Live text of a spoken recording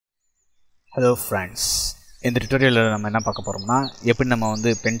Hello friends, இந்த tutorialல நம்ம என்ன பார்க்க போறோம்னா எப்படி நம்ம வந்து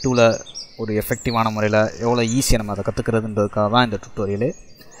pen tool-ல ஒரு எஃபெக்டிவான முறையில் எவ்வளவு ஈஸியா நம்ம அதை கத்துக்கிறதுன்றதுக்காக தான் இந்த tutorial.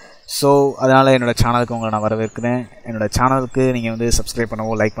 சோ அதனால என்னோட சேனலுக்கு உங்களை நான் வரவேற்கிறேன். என்னோட சேனலுக்கு நீங்க வந்து subscribe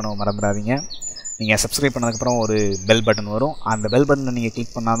பண்ணவோ லைக் பண்ணவோ மறந்துடாதீங்க. நீங்க subscribe பண்ணதுக்கு அப்புறம் ஒரு bell button வரும். அந்த bell button நீங்க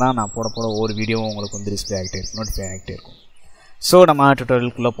click பண்ணாதான் நான் போட ஒரு வீடியோ உங்களுக்கு வந்து display ஆகிட்டே இருக்கும், notify ஆகிட்டே இருக்கும். சோ நம்ம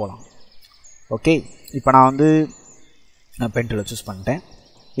tutorial-க்குள்ள போலாம். ஓகே, இப்போ நான் வந்து pen tool choose பண்ணிட்டேன்.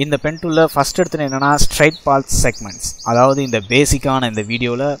 இந்த pen tool-ல ஃபர்ஸ்ட் எடுத்து என்னன்னா straight path segments, அதாவது இந்த பேசிக்கான இந்த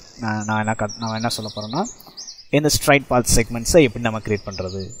வீடியோல நான் என்ன சொல்ல போறேன்னா இந்த straight path segments-ஐ எப்படி நம்ம கிரியேட்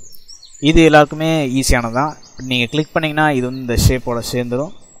பண்றது. இது எல்லாருக்குமே ஈஸியானதா. நீங்க கிளிக் பண்ணீங்கன்னா இது வந்து இந்த ஷேப்போட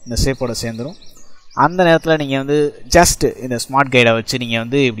சேர்ந்துரும். அந்த நேரத்துல நீங்க வந்து ஜஸ்ட் இந்த ஸ்மார்ட் கைடை வச்சு நீங்க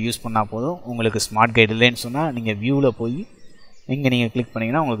வந்து இப்படி யூஸ் பண்ணா போதும். உங்களுக்கு ஸ்மார்ட் கைடு இல்லைன்னு சொன்னா நீங்க வியூல போய் இங்க நீங்க கிளிக்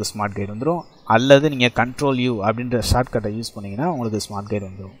பண்ணீங்கன்னா உங்களுக்கு ஸ்மார்ட் கைடு வந்துரும். அல்லது நீங்க கண்ட்ரோல் U அப்படிங்கற ஷார்ட்கட்டை யூஸ் பண்ணீங்கன்னா உங்களுக்கு ஸ்மார்ட் கைடு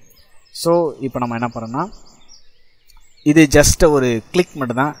வந்துரும். சோ இப்போ நம்ம என்ன பண்ணனும்னா இது ஜஸ்ட் ஒரு கிளிக்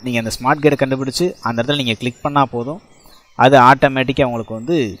மட்டும் தான். நீங்க அந்த ஸ்மார்ட் கைடை கண்டுபிடிச்சு அந்த இடத்துல நீங்க கிளிக் பண்ணா போதும். அது ஆட்டோமேட்டிக்கா உங்களுக்கு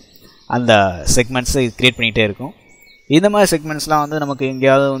வந்து அந்த செக்மெண்ட்ஸை கிரியேட் பண்ணிட்டே இருக்கும். இந்த மாதிரி செக்மெண்ட்ஸ்லாம் வந்து நமக்கு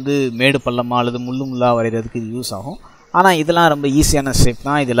எங்கயாவது வந்து மேடு பள்ளமா அல்லது முள்ளு முள்ளா வரையிறதுக்கு இது யூஸ் ஆகும். ஆனா இதெல்லாம் ரொம்ப ஈஸியான ஷேப்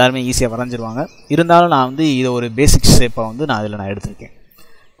தான். இது எல்லாரும் ஈஸியா வரைஞ்சிருவாங்க. இருந்தாலும் நான் வந்து இது ஒரு பேசிக் ஷேப்பா வந்து நான் எடுத்துர்க்கேன்.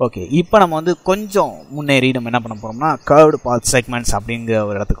 ஓகே, இப்போ நம்ம வந்து கொஞ்சம் முன்னேறி நம்ம என்ன பண்ண போறோம்னா curved path segments அப்படிங்கற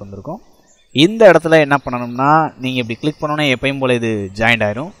ஒரு இடத்துக்கு வந்திருக்கோம். இந்த இடத்துல என்ன பண்ணனும்னா நீங்க இப்படி கிளிக் பண்ணோனே எப்பவும் போல இது ஜாயின்ட்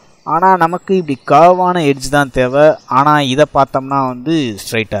ஆயிடும். ஆனா நமக்கு இப்படி கர்வான எட்ஜ் தான் தேவை. ஆனா இத பார்த்தோம்னா வந்து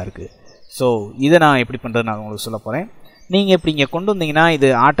ஸ்ட்ரைட்டா இருக்கு. சோ இத நான் எப்படி பண்றது நான் உங்களுக்கு சொல்ல போறேன். நீங்க இப்படி இங்க கொண்டு வந்தீங்கன்னா இது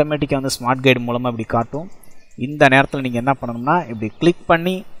ஆட்டோமேட்டிக்கா வந்து ஸ்மார்ட் கைடு மூலமா இப்படி காட்டும். இந்த நேரத்துல நீங்க என்ன பண்ணனும்னா இப்படி கிளிக்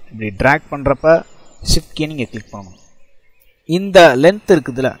பண்ணி இப்படி drag பண்றப்ப shift key நீங்க கிளிக் பண்ணனும். இந்த லெந்த்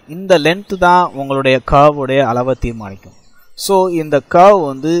இருக்குதுல, இந்த லெந்த் தான் உங்களுடைய கர்வ் உடைய அளவை தீர்மானிக்கும். சோ இந்த கர்வ்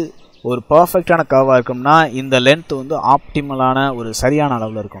வந்து ஒரு பெர்ஃபெக்ட்டான கர்வா இருக்கும்னா இந்த லெந்த் வந்து ஆப்டிமலான ஒரு சரியான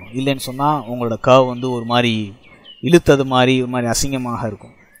அளவுல இருக்கணும். இல்லைன்னு சொன்னா உங்களோட கர்வ் வந்து ஒரு மாதிரி இழுத்தது மாதிரி ஒரு மாதிரி அசிங்கமாக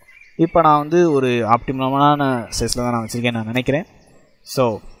இருக்கும். இப்போ நான் வந்து ஒரு ஆப்டிமலான சைஸ்ல தான் நான் வச்சிருக்கேன் நான் நினைக்கிறேன். சோ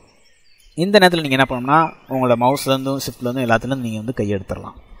இந்த நேரத்துல நீங்க என்ன பண்ணனும்னா உங்களோட மவுஸ்ல இருந்தும் ஷிஃப்ட்ல இருந்தும் எல்லாத்துல இருந்து நீங்க வந்து கை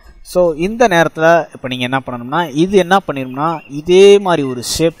எடுத்துறலாம். சோ இந்த நேரத்துல இப்போ நீங்க என்ன பண்ணனும்னா இது என்ன பண்ணிரும்னா இதே மாதிரி ஒரு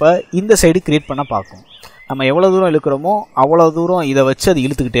ஷேப்பை இந்த சைடு கிரியேட் பண்ண பாக்கும். நம்ம எவ்வளவு தூரம் இழுக்குறோமோ அவ்வளவு தூரம் இத வச்சு அது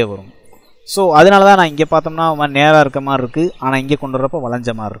இழுத்துக்கிட்டே வரும். சோ அதனால தான் நான் இங்க பார்த்தோம்னா நேரா இருக்க மாதிரி இருக்கு, ஆனா இங்க கொண்டு வரப்ப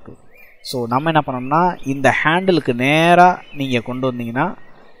வளைஞ்ச மாதிரி இருக்கு. சோ நம்ம என்ன பண்ணனும்னா இந்த ஹேண்டிலுக்கு நேரா நீங்க கொண்டு வந்தீங்கன்னா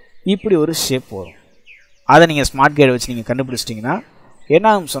இப்படி ஒரு ஷேப் வரும். அத நீங்க ஸ்மார்ட் கைடு வச்சு நீங்க கண்டுபிடிச்சிட்டீங்கன்னா என்ன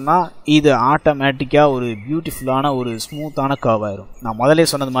ஆகும் சொன்னா இது ஆட்டோமேட்டிக்கா ஒரு பியூட்டிஃபுல்லான ஒரு ஸ்மூத்தான கர்வ் ஆயிடும். நான் முதல்லயே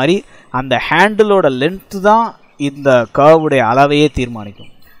சொன்னது மாதிரி அந்த ஹேண்டிலோட லெந்த் தான் இந்த கர்வ் உடைய அளவையே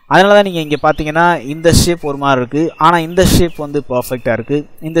தீர்மானிக்கும். அதனால தான் நீங்க இங்க பாத்தீங்கன்னா இந்த ஷேப் ஒரு மாதிரி இருக்கு, ஆனா இந்த ஷேப் வந்து பெர்ஃபெக்ட்டா இருக்கு.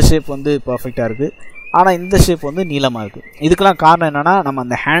 இந்த ஷேப் வந்து பெர்ஃபெக்ட்டா இருக்கு, ஆனா இந்த ஷேப் வந்து நீளமா இருக்கு. இதுக்கெல்லாம் காரணம் என்னன்னா நம்ம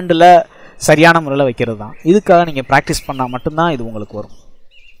அந்த ஹேண்டில சரியான முறையில் வைக்கிறது தான். இதுக்காக நீங்க பிராக்டீஸ் பண்ணா மட்டும் தான் இது உங்களுக்கு வரும்.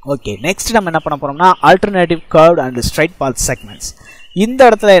 ஓகே, நெக்ஸ்ட் நம்ம என்ன பண்ண போறோம்னா alternative curved and straight path segments. இந்த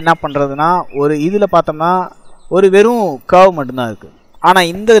இடத்துல என்ன பண்றதுன்னா ஒரு இதுல பார்த்தோம்னா ஒரு வெறும் கர்வ் மட்டும் தான் இருக்கு. ஆனா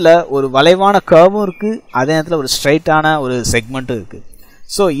இந்த இதுல ஒரு வளைவான கர்வும் இருக்கு, அதே நேரத்துல ஒரு ஸ்ட்ரைட்டான ஒரு செக்மெண்ட்டும் இருக்கு.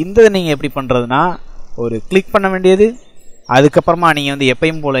 சோ இந்த நீங்க எப்படி பண்றதுன்னா ஒரு கிளிக் பண்ண வேண்டியது, அதுக்கப்புறமா நீங்க வந்து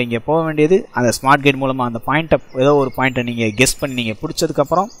எப்பயும் போல இங்க போக வேண்டியது, அந்த ஸ்மார்ட் கைட் மூலமா அந்த பாயிண்ட ஏதோ ஒரு பாயிண்ட நீங்க கெஸ் பண்ணி நீங்க பிடிச்சதுக்கு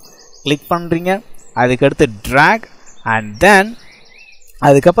அப்புறம் கிளிக் பண்றீங்க. அதுக்கு அடுத்து drag and then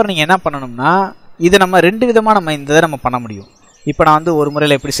அதுக்கப்புறம் நீங்க என்ன பண்ணனும்னா இது நம்ம ரெண்டு விதமா நம்ம இந்த நம்ம பண்ண முடியும். இப்போ நான் வந்து ஒரு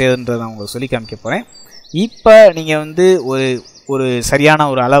முறையில் எப்படி செய்யறதுன்றதை நான் உங்களுக்கு சொல்லி காமிக்க போறேன். இப்போ நீங்க வந்து ஒரு சரியான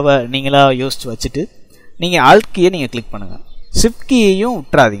ஒரு அளவை நீங்களா யோசிச்சு வச்சுட்டு நீங்க alt key-யை நீங்க கிளிக் பண்ணுங்க. shift key-யையும்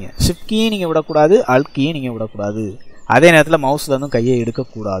விட்டுறாதீங்க. shift key-யை நீங்க விடக்கூடாது, alt key-யை நீங்க விடக்கூடாது. அதே நேரத்துல மவுஸ்ல இருந்தும் கையை எடுக்க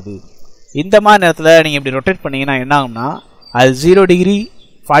கூடாது. இந்த மாதிரி நேரத்துல நீங்க இப்படி ரொட்டேட் பண்ணீங்கன்னா என்ன ஆகும்னா அது 0 டிகிரி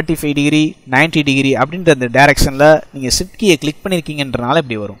 45 டிகிரி 90 டிகிரி அப்படின்ற அந்த டைரக்ஷன்ல நீங்க shift key-யை கிளிக் பண்ணிருக்கீங்கன்றனால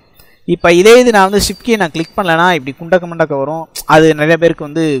இப்படி வரும். இப்போ இதே இது நான் வந்து shift key-யை நான் கிளிக் பண்ணலனா இப்படி குண்டக்க மண்டக்க வரும். அது நிறைய பேருக்கு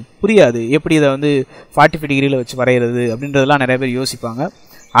வந்து புரியாது. எப்படி இத வந்து 45 டிகிரில வச்சு வரையிறது அப்படின்றதெல்லாம் நிறைய பேர் யோசிப்பாங்க.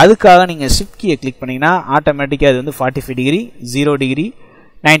 அதுக்காக நீங்க shift key-யை கிளிக் பண்ணீங்கன்னா ஆட்டோமேட்டிக்கா அது வந்து 45 டிகிரி 0 டிகிரி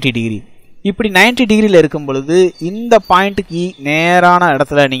 90 டிகிரி இப்படி 90 டிகிரில இருக்கும் பொழுது இந்த பாயிண்ட்க்கு நேரான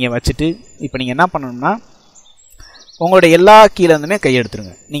இடத்துல நீங்க வச்சிட்டு இப்போ நீங்க என்ன பண்ணனும்னா உங்களோட எல்லா கீழ இருந்துமே கை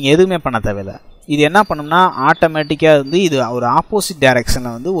எடுத்துருங்க. நீங்க எதுவுமே பண்ண தேவையில்லை. இது என்ன பண்ணும்னா ஆட்டோமேட்டிக்கா வந்து இது ஒரு ஆப்போசிட் டைரக்ஷன்ல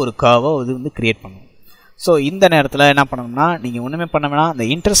வந்து ஒரு கர்வை இது வந்து கிரியேட் பண்ணும். சோ இந்த நேரத்துல என்ன பண்ணனும்னா நீங்க ஒண்ணுமே பண்ண வேணாம். அந்த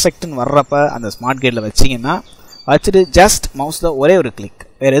இன்டர்செக்ஷன் வர்றப்ப அந்த ஸ்மார்ட் கைட்ல வச்சீங்கன்னா வச்சிட்டு ஜஸ்ட் மவுஸ்ல ஒரே ஒரு கிளிக்,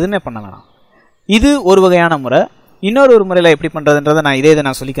 வேற எதுவுமே பண்ண வேணாம். இது ஒரு வகையான முறை. இன்னொரு முறையில் எப்படி பண்றதுன்றதை நான் இதை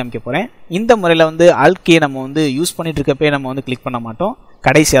நான் சொல்லி காமிக்க போறேன். இந்த முறையில் வந்து alt key நம்ம வந்து யூஸ் பண்ணிட்டு இருக்கப்பே நம்ம வந்து கிளிக் பண்ண மாட்டோம்,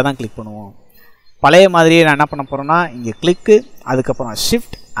 கடைசியா தான் கிளிக் பண்ணுவோம். பழைய மாதிரியே நான் என்ன பண்ண போகிறேன்னா இங்கே கிளிக்கு, அதுக்கப்புறம்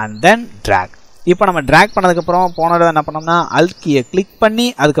ஷிஃப்ட் அண்ட் தென் ட்ராக். இப்போ நம்ம ட்ராக் பண்ணதுக்கப்புறம் போன தடவை என்ன பண்ணோம்னா அல்ட் கீயை கிளிக் பண்ணி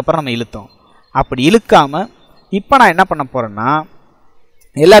அதுக்கப்புறம் நம்ம இழுத்தோம். அப்படி இழுக்காமல் இப்போ நான் என்ன பண்ண போகிறேன்னா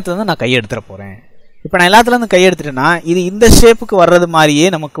எல்லாத்துலேருந்து நான் கையை எடுத்துட போகிறேன். இப்போ நான் எல்லாத்துலேருந்து கையை எடுத்துட்டேன்னா இது இந்த ஷேப்புக்கு வர்றது மாதிரியே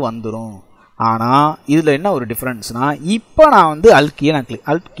நமக்கு வந்துடும். ஆனால் இதில் என்ன ஒரு டிஃப்ரென்ஸ்னால் இப்போ நான் வந்து அல்ட் கீயை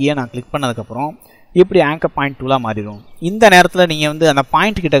நான் கிளிக் பண்ணதுக்கப்புறம் இப்படி ஆங்கர் பாயிண்ட் டூலாக மாறிடும். இந்த நேரத்தில் நீங்கள் வந்து அந்த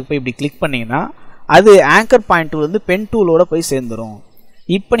பாயிண்ட் கிட்ட போய் இப்படி கிளிக் பண்ணிங்கன்னா அது ஆங்கர் பாயிண்ட் டூல் வந்து பென் டூலோட போய் சேர்ந்துடும்.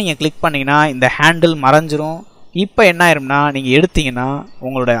 இப்போ நீங்கள் கிளிக் பண்ணிங்கன்னா இந்த ஹேண்டில் மறைஞ்சிரும். இப்போ என்ன ஆயிரும்னா நீங்கள் எடுத்தீங்கன்னா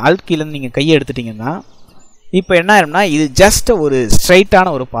உங்களோட அல்ட் கீலேருந்து நீங்கள் கையை எடுத்துட்டிங்கன்னா இப்போ என்ன ஆயிரும்னா இது ஜஸ்ட் ஒரு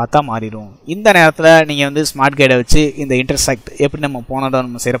ஸ்ட்ரைட்டான ஒரு பாத்தாக மாறிடும். இந்த நேரத்தில் நீங்கள் வந்து ஸ்மார்ட் கைடை வச்சு இந்த இன்டர்செக்ட் எப்படி நம்ம போனதோ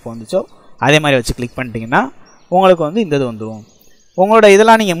நம்ம செய்கிறப்போ வந்துச்சோ அதே மாதிரி வச்சு கிளிக் பண்ணிட்டீங்கன்னா உங்களுக்கு வந்து இந்த இது வந்துடும். உங்களோட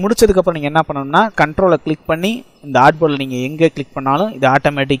இதெல்லாம் நீங்கள் முடிச்சதுக்கப்புறம் நீங்கள் என்ன பண்ணணும்னா கண்ட்ரோலை கிளிக் பண்ணி இந்த ஆர்ட்போர்டில் நீங்கள் எங்கே கிளிக் பண்ணாலும் இது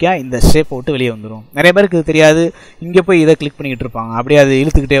ஆட்டோமேட்டிக்காக இந்த ஷேப்பை விட்டு வெளியே வந்துடும். நிறைய பேருக்கு இது தெரியாது, இங்கே போய் இதை கிளிக் பண்ணிக்கிட்டு இருப்பாங்க, அப்படியே அது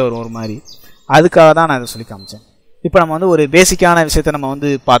இழுத்துக்கிட்டே வரும் ஒரு மாதிரி. அதுக்காக தான் நான் இதை சொல்லி காமிச்சேன். இப்போ நம்ம வந்து ஒரு பேசிக்கான விஷயத்தை நம்ம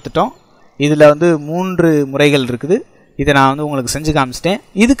வந்து பார்த்துட்டோம். இதில் வந்து 3 முறைகள் இருக்குது. இதை நான் வந்து உங்களுக்கு செஞ்சு காமிச்சிட்டேன்.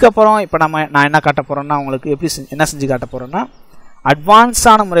 இதுக்கப்புறம் இப்போ நான் என்ன காட்ட போகிறேன்னா உங்களுக்கு எப்படி என்ன செஞ்சு காட்ட போகிறேன்னா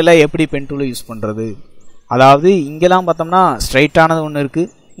அட்வான்ஸான முறையில் எப்படி பென் டூலை யூஸ் பண்ணுறது. அதாவது இங்கெல்லாம் பார்த்தோம்னா ஸ்ட்ரைட்டானது ஒன்று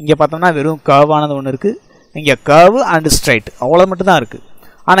இருக்குது, இங்கே பார்த்தோம்னா வெறும் கர்வானது ஒன்று இருக்குது, இங்கே கர்வு அண்டு ஸ்ட்ரைட் அவ்வளோ மட்டும் தான் இருக்குது.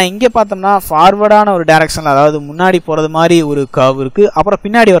 ஆனால் இங்கே பார்த்தோம்னா ஃபார்வர்டான ஒரு டைரக்ஷனில் அதாவது முன்னாடி போகிறது மாதிரி ஒரு கர்வ் இருக்குது, அப்புறம்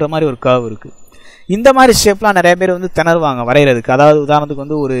பின்னாடி வர்ற மாதிரி ஒரு கர்வ் இருக்குது. இந்த மாதிரி ஷேப்லாம் நிறைய பேர் வந்து திணறுவாங்க வரைகிறதுக்கு. அதாவது உதாரணத்துக்கு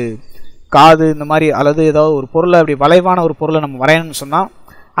வந்து ஒரு காது இந்த மாதிரி அல்லது ஏதாவது ஒரு பொருளை அப்படி வளைவான ஒரு பொருளை நம்ம வரையணும்னு சொன்னால்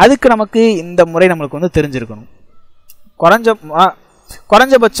அதுக்கு நமக்கு இந்த முறை நம்மளுக்கு வந்து தெரிஞ்சிருக்கணும்.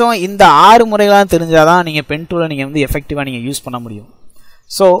 குறைஞ்சபட்சம் இந்த 6 முறைகளாக தெரிஞ்சால் தான் நீங்கள் பென் டூலை நீங்கள் வந்து எஃபெக்டிவாக நீங்கள் யூஸ் பண்ண முடியும்.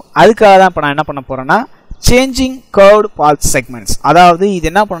 ஸோ அதுக்காக தான் இப்போ நான் என்ன பண்ண போகிறேன்னா சேஞ்சிங் கர்வ்டு பாத் செக்மெண்ட்ஸ். அதாவது இது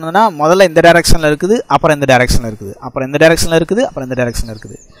என்ன பண்ணுதுன்னா முதல்ல இந்த டைரக்ஷனில் இருக்குது, அப்புறம் இந்த டைரக்ஷனில் இருக்குது, அப்புறம் இந்த டைரக்ஷனில் இருக்குது, அப்புறம் இந்த டைரக்ஷனில்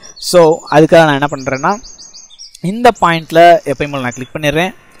இருக்குது. ஸோ அதுக்காக நான் என்ன பண்ணுறேன்னா இந்த பாயிண்டில் எப்பயும் போல் நான் கிளிக்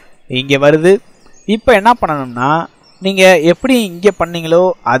பண்ணிடுறேன், இங்கே வருது. இப்போ என்ன பண்ணணும்னா நீங்கள் எப்படி இங்கே பண்ணீங்களோ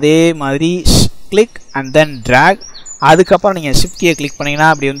அதே மாதிரி கிளிக் அண்ட் தென் ட்ராக், அதுக்கப்புறம் நீங்கள் ஷிஃப்ட் கீயை கிளிக் பண்ணிங்கன்னா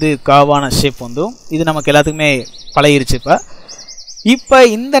அப்படி வந்து கர்வான ஷேப் வந்துடும். இது நமக்கு எல்லாத்துக்குமே பழகிருச்சு. இப்போ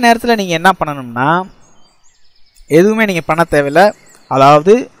இந்த நேரத்தில் நீங்கள் என்ன பண்ணணும்னா எதுவுமே நீங்கள் பண்ண தேவையில்லை.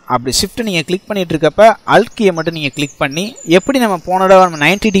 அதாவது அப்படி ஷிஃப்ட் நீங்கள் கிளிக் பண்ணிகிட்டு இருக்கப்ப அல்ட் கீயை மட்டும் நீங்கள் கிளிக் பண்ணி எப்படி நம்ம போன தடவை நம்ம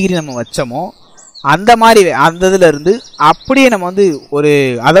 90 டிகிரி நம்ம வச்சோமோ அந்த மாதிரி அந்த இதில் இருந்து அப்படியே நம்ம வந்து ஒரு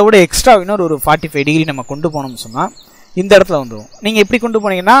அதை விட எக்ஸ்ட்ரா இன்னொரு ஒரு 45 டிகிரி நம்ம கொண்டு போனோம்னு சொன்னால் இந்த இடத்துல வந்துடும். நீங்கள் எப்படி கொண்டு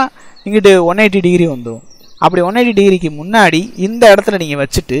போனீங்கன்னா இங்கிட்டு 180 டிகிரி வந்துடும். அப்படி 180 டிகிரிக்கு முன்னாடி இந்த இடத்துல நீங்கள்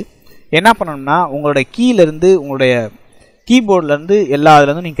வச்சுட்டு என்ன பண்ணணும்னா உங்களோட கீழேருந்து உங்களுடைய கீபோர்ட்லேருந்து எல்லா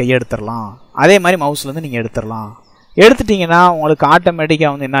இதுலேருந்து நீங்கள் கையை எடுத்துடலாம். அதே மாதிரி மவுஸ்லேருந்து நீங்கள் எடுத்துடலாம். எடுத்துட்டிங்கன்னா உங்களுக்கு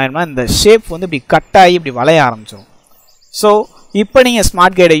ஆட்டோமேட்டிக்காக வந்து என்ன ஆயிரும்னா இந்த ஷேப் வந்து இப்படி கட் ஆகி இப்படி வளைய ஆரம்பிச்சிடும். ஸோ இப்போ நீங்கள்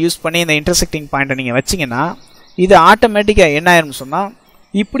ஸ்மார்ட் கைடை யூஸ் பண்ணி இந்த இன்டர்செக்டிங் பாயிண்ட்டை நீங்கள் வச்சிங்கன்னா இது ஆட்டோமேட்டிக்காக என்ன ஆயிரும்னு சொன்னால்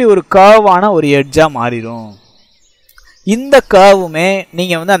இப்படி ஒரு கர்வான ஒரு எட்ஜாக மாறிடும். இந்த கர்வுமே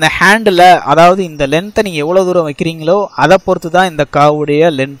நீங்கள் வந்து அந்த ஹேண்டில் அதாவது இந்த லென்த்தை நீங்கள் எவ்வளோ தூரம் வைக்கிறீங்களோ அதை பொறுத்து தான் இந்த கர்வுடைய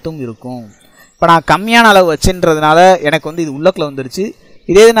லென்த்தும் இருக்கும். இப்போ நான் கம்மியான அளவு வச்சுன்றதுனால எனக்கு வந்து இது உள்ளக்குள்ள வந்துருச்சு.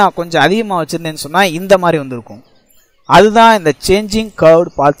 இதே நான் கொஞ்சம் அதிகமாக வச்சுருந்தேன்னு சொன்னால் இந்த மாதிரி வந்திருக்கும். அதுதான் இந்த சேஞ்சிங்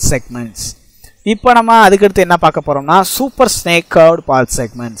கர்வ்டு பாத் செக்மெண்ட்ஸ். இப்போ நம்ம அதுக்கடுத்து என்ன பார்க்க போகிறோம்னா சூப்பர் ஸ்னேக் கர்வ்டு பாத்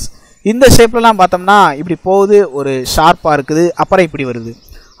செக்மெண்ட்ஸ். இந்த ஷேப்லலாம் பார்த்தோம்னா இப்படி போகுது, ஒரு ஷார்ப்பாக இருக்குது, அப்புறம் இப்படி வருது.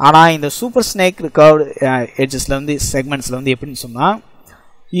 ஆனால் இந்த சூப்பர் ஸ்னேக் கர்வ்டு எட்ஜஸில் வந்து செக்மெண்ட்ஸில் வந்து எப்படின்னு சொன்னால்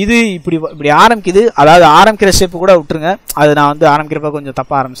இது இப்படி ஆரம்பிக்குது. அதாவது ஆரம்பிக்கிற ஷேப்பு கூட விட்டுருங்க, அது நான் வந்து ஆரம்பிக்கிறப்ப கொஞ்சம்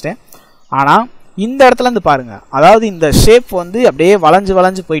தப்பாக ஆரம்பிச்சிட்டேன். ஆனால் இந்த இடத்துலேருந்து பாருங்கள், அதாவது இந்த ஷேப் வந்து அப்படியே வளைஞ்சு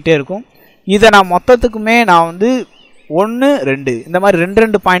வளைஞ்சு போயிட்டே இருக்கும். இதை நான் மொத்தத்துக்குமே நான் வந்து 1 2 இந்த மாதிரி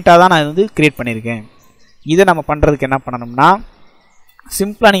 2 பாயிண்ட்டாக தான் நான் வந்து கிரியேட் பண்ணியிருக்கேன். இதை நம்ம பண்ணுறதுக்கு என்ன பண்ணணும்னா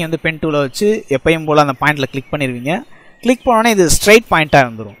சிம்பிளாக நீங்கள் வந்து பென் டூலை வச்சு எப்பயும் போல் அந்த பாயிண்டில் கிளிக் பண்ணிடுவீங்க. கிளிக் பண்ணோன்னே இது ஸ்ட்ரைட் பாயிண்ட்டாக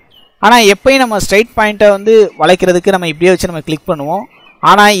வந்துடும். ஆனால் எப்பயும் நம்ம ஸ்ட்ரைட் பாயிண்ட்டை வந்து வளைக்கிறதுக்கு நம்ம இப்படியே வச்சு நம்ம கிளிக் பண்ணுவோம்.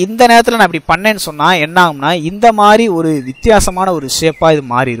 ஆனால் இந்த நேரத்தில் நான் இப்படி பண்ணேன்னு சொன்னால் என்ன ஆகும்னா இந்த மாதிரி ஒரு வித்தியாசமான ஒரு ஷேப்பாக இது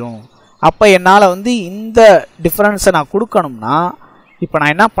மாறிடும். அப்போ என்னால் வந்து இந்த டிஃப்ரென்ஸை நான் கொடுக்கணும்னா இப்போ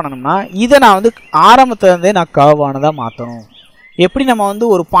நான் என்ன பண்ணணும்னா இதை நான் வந்து ஆரம்பத்துலேருந்தே நான் கர்வானதாக மாற்றணும். எப்படி நம்ம வந்து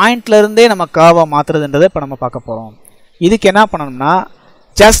ஒரு பாயிண்ட்லேருந்தே நம்ம கர்வாக மாற்றுறதுன்றதை இப்போ நம்ம பார்க்க போகிறோம். இதுக்கு என்ன பண்ணணும்னா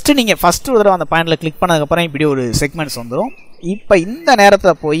ஜஸ்ட்டு நீங்கள் ஃபஸ்ட்டு ஒரு தடவை அந்த பாயிண்டில் கிளிக் பண்ணதுக்கப்புறம் இப்படி ஒரு செக்மெண்ட்ஸ் வந்துடும். இப்போ இந்த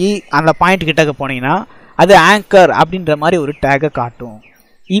நேரத்தில் போய் அந்த பாயிண்ட் கிட்டக்க போனீங்கன்னா அது ஆங்கர் அப்படின்ற மாதிரி ஒரு டேகை காட்டும்.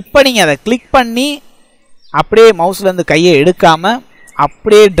 இப்போ நீங்கள் அதை கிளிக் பண்ணி அப்படியே மவுஸ்லேருந்து கையை எடுக்காமல்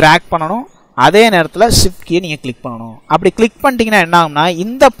அப்படியே ட்ராக் பண்ணணும். அதே நேரத்தில் ஷிஃப்ட் கீயை நீங்கள் கிளிக் பண்ணணும். அப்படி கிளிக் பண்ணிட்டீங்கன்னா என்ன ஆகும்னா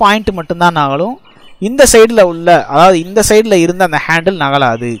இந்த பாயிண்ட் மட்டும்தான் நகலும், இந்த சைடில் உள்ள அதாவது இந்த சைடில் இருந்த அந்த ஹேண்டில்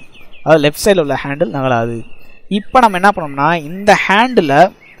நகலாது. அதாவது லெஃப்ட் சைடில் உள்ள ஹேண்டில் நகலாது. இப்போ நம்ம என்ன பண்ணோம்னா இந்த ஹேண்டில்,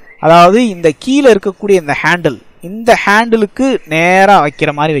 அதாவது இந்த கீழே இருக்கக்கூடிய இந்த ஹேண்டிலுக்கு நேராக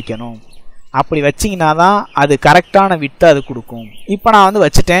வைக்கிற மாதிரி வைக்கணும். அப்படி வச்சிங்கன்னா தான் அது கரெக்டான விட்டு அது கொடுக்கும். இப்போ நான் வந்து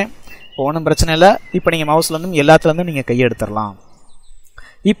வச்சுட்டேன், இப்போ ஒன்றும் பிரச்சனை இல்லை. இப்போ நீங்கள் மவுஸ்லேருந்து எல்லாத்துலேருந்து நீங்கள் கையை எடுத்துடலாம்.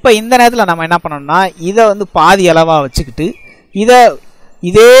 இப்போ இந்த நேரத்தில் நம்ம என்ன பண்ணோம்னா இதை வந்து பாதி அளவாக வச்சுக்கிட்டு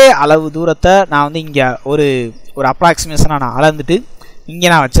இதே அளவு தூரத்தை நான் வந்து இங்கே ஒரு அப்ராக்சிமேஷனாக நான் அளந்துட்டு இங்கே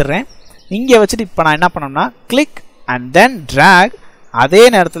நான் வச்சிடுறேன். இங்கே வச்சுட்டு இப்போ நான் என்ன பண்ணோம்னா கிளிக் அண்ட் தென் ட்ராக். அதே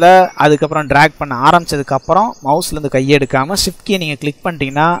நேரத்தில் அதுக்கப்புறம் ட்ராக் பண்ண ஆரம்பித்ததுக்கப்புறம் மவுஸ்லேருந்து கையை எடுக்காமல் ஷிஃப்ட் கீயை நீங்கள் கிளிக்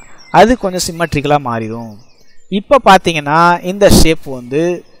பண்ணிட்டீங்கன்னா அது கொஞ்சம் சிம்மெட்ரிக்கலாக மாறிடும். இப்போ பார்த்தீங்கன்னா இந்த ஷேப் வந்து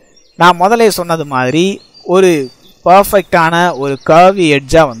நான் முதலே சொன்னது மாதிரி ஒரு பர்ஃபெக்டான ஒரு கர்வி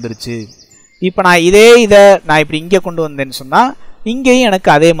எட்ஜாக வந்துருச்சு. இப்போ நான் இதை நான் இப்படி இங்கே கொண்டு வந்தேன்னு சொன்னால் இங்கேயும் எனக்கு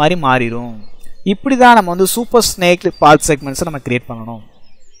அதே மாதிரி மாறிடும். இப்படி தான் நம்ம வந்து சூப்பர் ஸ்னேக் பாத் செக்மெண்ட்ஸை நம்ம கிரியேட் பண்ணணும்.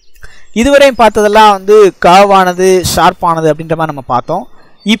 இதுவரையும் பார்த்ததெல்லாம் வந்து கர்வானது ஷார்ப்பானது அப்படின்ற மாதிரி நம்ம பார்த்தோம்.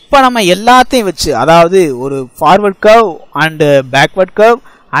 இப்போ நம்ம எல்லாத்தையும் வச்சு, அதாவது ஒரு forward curve and backward curve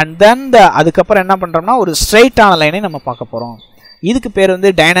and then அதுக்கப்புறம் என்ன பண்ணுறோம்னா ஒரு ஸ்ட்ரெயிட்டான லைனை நம்ம பார்க்க போகிறோம். இதுக்கு பேர் வந்து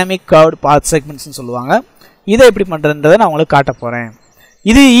டைனாமிக் கர்வ்டு பாத் செக்மெண்ட்ஸ்னு சொல்லுவாங்க. இதை எப்படி பண்ணுறதுன்றதை நான் உங்களுக்கு காட்ட போகிறேன்.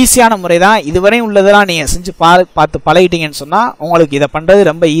 இது ஈஸியான முறை தான். இதுவரையும் உள்ளதெல்லாம் நீங்கள் செஞ்சு பார்த்து பழகிட்டீங்கன்னு சொன்னால் உங்களுக்கு இதை பண்ணுறது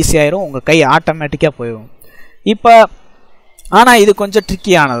ரொம்ப ஈஸியாயிரும். உங்கள் கை ஆட்டோமேட்டிக்காக போயிடும். இப்போ ஆனால் இது கொஞ்சம்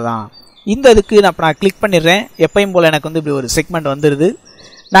ட்ரிக்கியானது தான். இதுக்கு நான் கிளிக் பண்ணிடுறேன். எப்பயும் போல் எனக்கு வந்து இப்படி ஒரு செக்மெண்ட் வந்துடுது.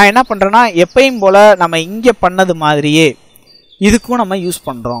 நான் என்ன பண்ணுறேன்னா எப்பயும் போல் நம்ம இங்கே பண்ணது மாதிரியே இதுக்கும் நம்ம யூஸ்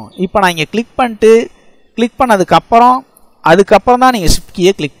பண்ணுறோம். இப்போ நான் இங்கே கிளிக் பண்ணதுக்கப்புறம் தான் நீங்கள் ஷிஃப்ட்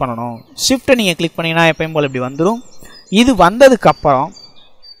கீயை கிளிக் பண்ணணும். ஷிஃப்ட்டை நீங்கள் கிளிக் பண்ணிங்கன்னா எப்பயும் போல் இப்படி வந்துடும். இது வந்ததுக்கப்புறம்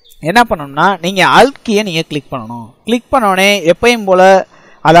என்ன பண்ணணும்னா நீங்கள் ஆல்ட் கீயை நீங்கள் கிளிக் பண்ணணும். கிளிக் பண்ணோடனே எப்பயும் போல்,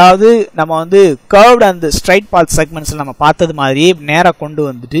 அதாவது நம்ம வந்து கர்வ்டு அண்ட் ஸ்ட்ரைட் பாத் செக்மெண்ட்ஸில் நம்ம பார்த்தது மாதிரியே நேராக கொண்டு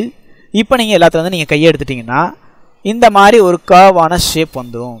வந்துட்டு இப்போ நீங்கள் எல்லாத்துல வந்து நீங்கள் கையை எடுத்துட்டிங்கன்னா இந்த மாதிரி ஒரு கர்வான ஷேப்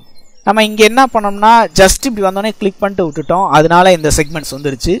வந்துடும். நம்ம இங்கே என்ன பண்ணோம்னா ஜஸ்ட் இப்படி வந்தோடனே கிளிக் பண்ணிட்டு விட்டுட்டோம், அதனால இந்த செக்மெண்ட்ஸ்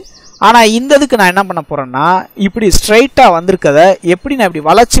வந்துருச்சு. ஆனால் இதுக்கு நான் என்ன பண்ண போகிறேன்னா இப்படி ஸ்ட்ரைட்டாக வந்திருக்கதை எப்படி நான் இப்படி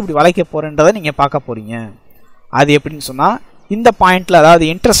வளைக்க போகிறேன்றதை நீங்கள் பார்க்க போகிறீங்க. அது எப்படின்னு சொன்னால் இந்த பாயிண்டில், அதாவது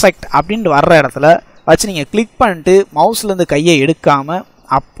இன்டர்செக்ட் அப்படின்ட்டு வர்ற இடத்துல வச்சு நீங்கள் கிளிக் பண்ணிட்டு மவுஸ்லேருந்து கையை எடுக்காமல்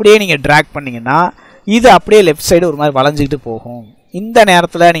அப்படியே நீங்கள் ட்ராக் பண்ணிங்கன்னா இது அப்படியே லெஃப்ட் சைடு ஒரு மாதிரி வளைஞ்சிக்கிட்டு போகும். இந்த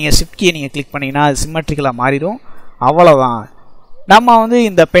நேரத்தில் நீங்கள் ஷிஃப்ட் கீயை நீங்கள் கிளிக் பண்ணிங்கன்னா அது சிம்மெட்ரிக்கலாக மாறிடும். அவ்வளோதான். நம்ம வந்து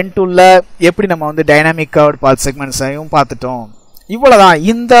இந்த பென் டூலில் எப்படி நம்ம வந்து டைனாமிக் கர்வ்டு பாத் செக்மெண்ட்ஸையும் பார்த்துட்டோம். இவ்வளோதான்.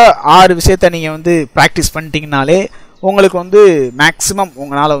 இந்த 6 விஷயத்தை நீங்கள் வந்து ப்ராக்டிஸ் பண்ணிட்டீங்கனாலே உங்களுக்கு வந்து மேக்ஸிமம்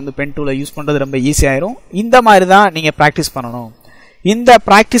உங்களால் வந்து பென் டூலை யூஸ் பண்ணுறது ரொம்ப ஈஸியாயிரும். இந்த மாதிரி தான் நீங்கள் ப்ராக்டிஸ் பண்ணணும். இந்த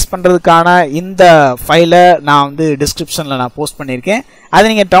ப்ராக்டிஸ் பண்ணுறதுக்கான இந்த ஃபைலை நான் வந்து டிஸ்கிரிப்ஷனில் நான் போஸ்ட் பண்ணியிருக்கேன். அதை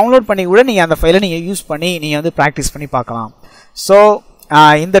நீங்கள் டவுன்லோட் பண்ணி கூட நீங்கள் அந்த ஃபைலை நீங்கள் யூஸ் பண்ணி நீங்கள் வந்து ப்ராக்டிஸ் பண்ணி பார்க்கலாம். ஸோ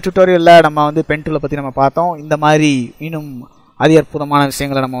இந்த டுட்டோரியலில் நம்ம வந்து பென் டூலை பற்றி நம்ம பார்த்தோம். இந்த மாதிரி இன்னும் அதி அற்புதமான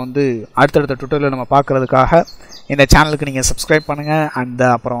விஷயங்களை நம்ம வந்து அடுத்தடுத்த டுட்டோரியலில் நம்ம பார்க்குறதுக்காக இந்த சேனலுக்கு நீங்கள் சப்ஸ்கிரைப் பண்ணுங்கள். அண்ட்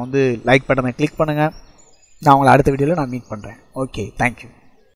அப்புறம் வந்து லைக் பட்டனை கிளிக் பண்ணுங்கள். நான் உங்களை அடுத்த வீடியோவில் நான் மீட் பண்ணுறேன். Okay, thank you.